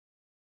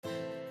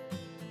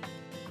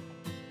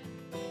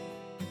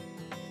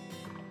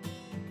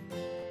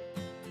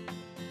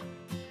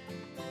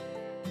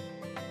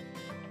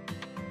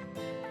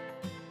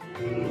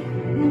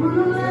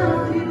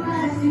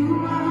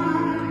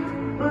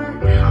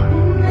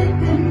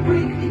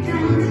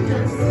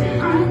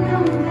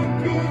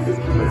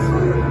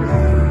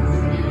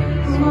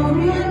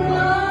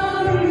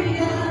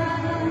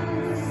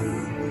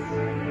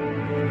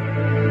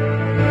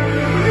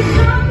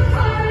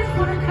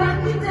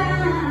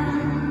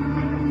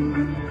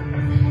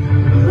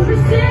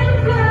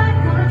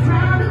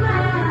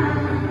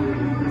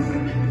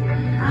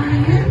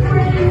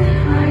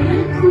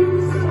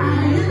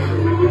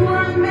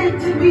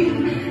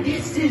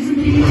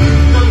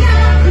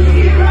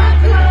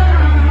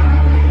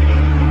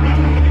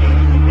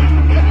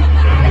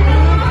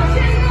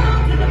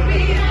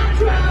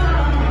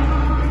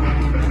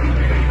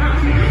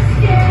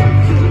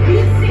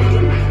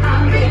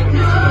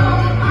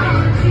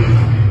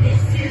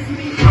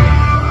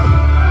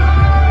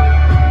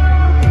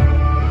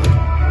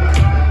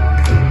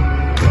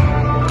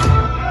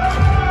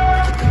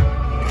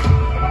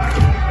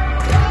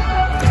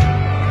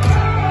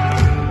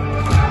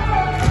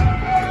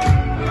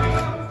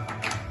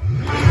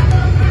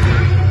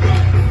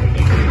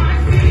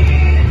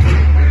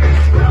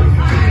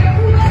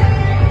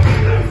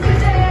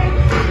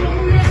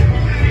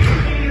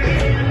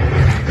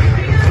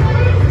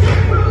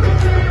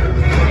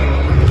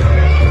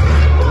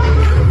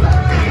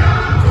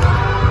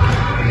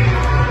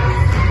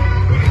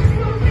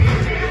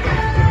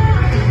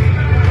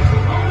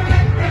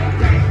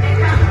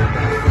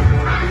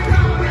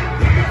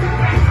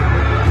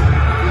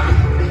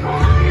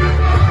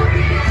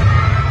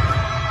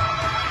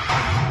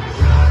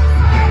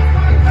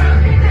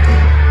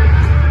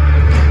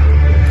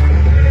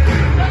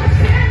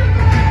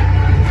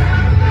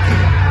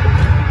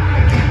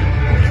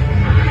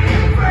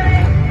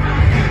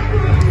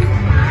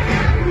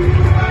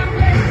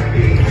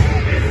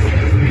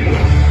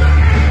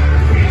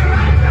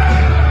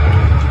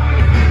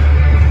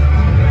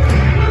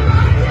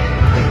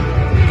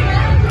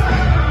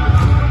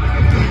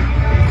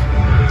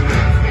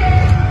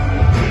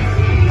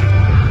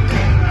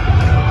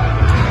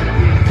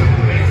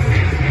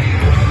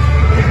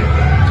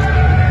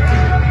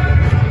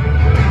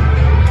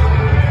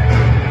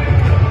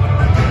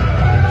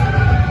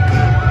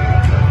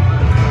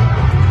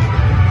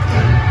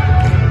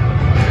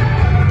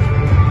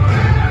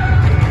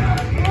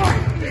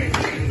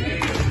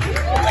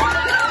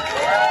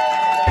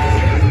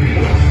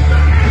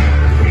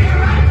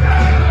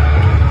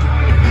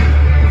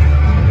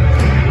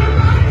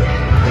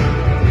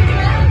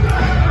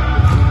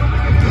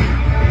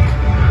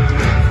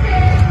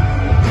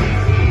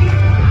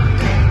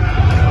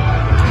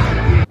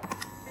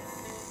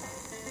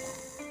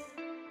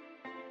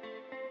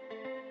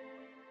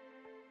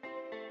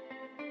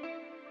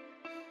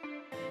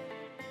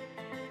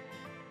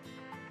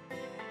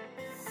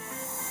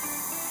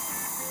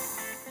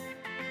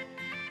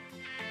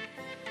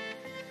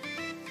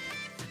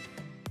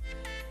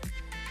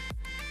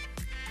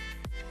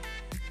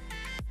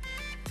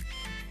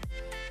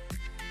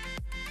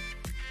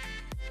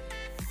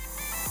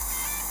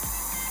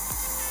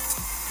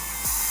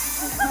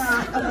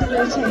of the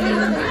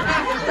routine.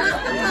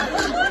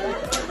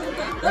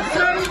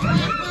 So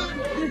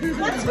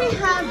once we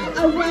have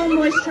a well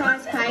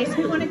moisturised face,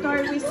 we want to go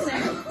with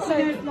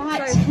some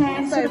light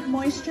tan sort of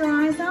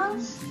moisturiser.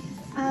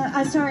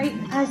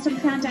 Some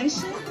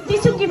foundation.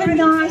 This will give a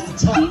nice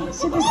tint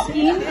to the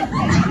skin.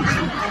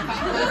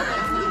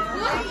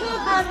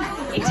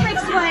 It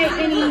takes away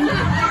any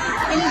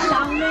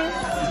dullness.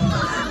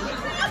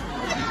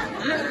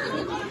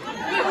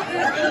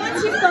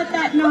 Once you've got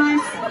that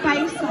nice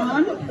base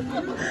on,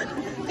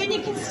 then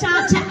you can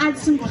start to add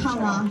some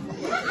colour.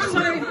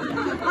 So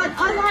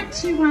I like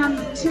to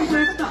work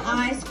the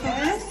eyes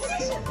first.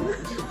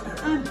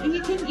 And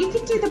you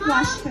can do the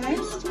blush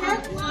first.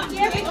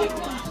 Yeah,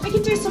 we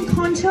can do some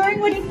contouring.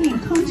 What do you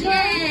think?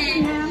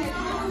 Contouring? Yeah.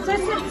 So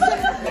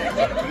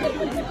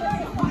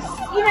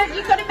you know,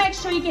 you've got to make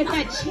sure you get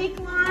that cheek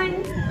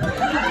line.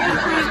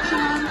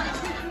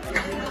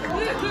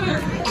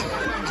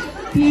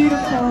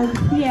 Beautiful.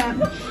 Yeah.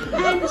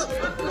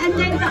 And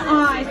then the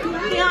eyes.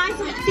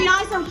 The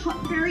eyes are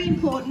very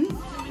important.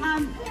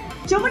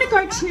 Don't want to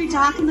go too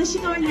dark unless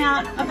you're going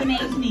out of an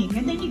evening,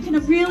 and then you can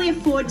really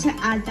afford to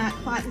add that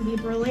quite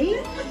liberally.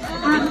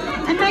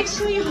 And make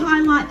sure you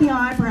highlight the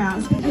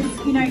eyebrows,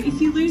 because you know,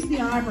 if you lose the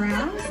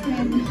eyebrows,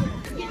 then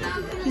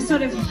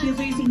you're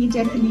losing your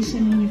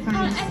definition in your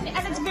face.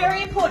 And it's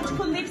very important to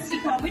put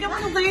lipstick on. We don't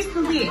want to lose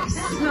the lips.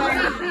 So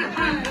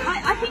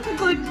I think a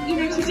good,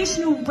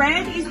 traditional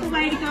red is the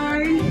way to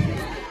go.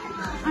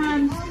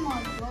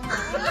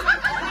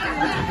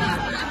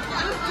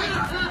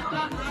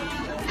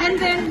 And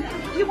then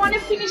you want to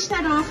finish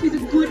that off with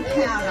a good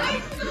powder,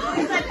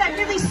 because that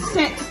really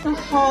sets the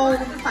whole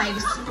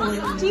face for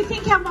you. Do you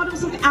think our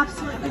models look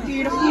absolutely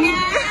beautiful? Yeah.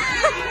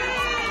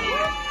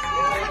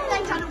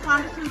 They've done a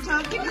wonderful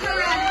job. Give them a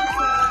round.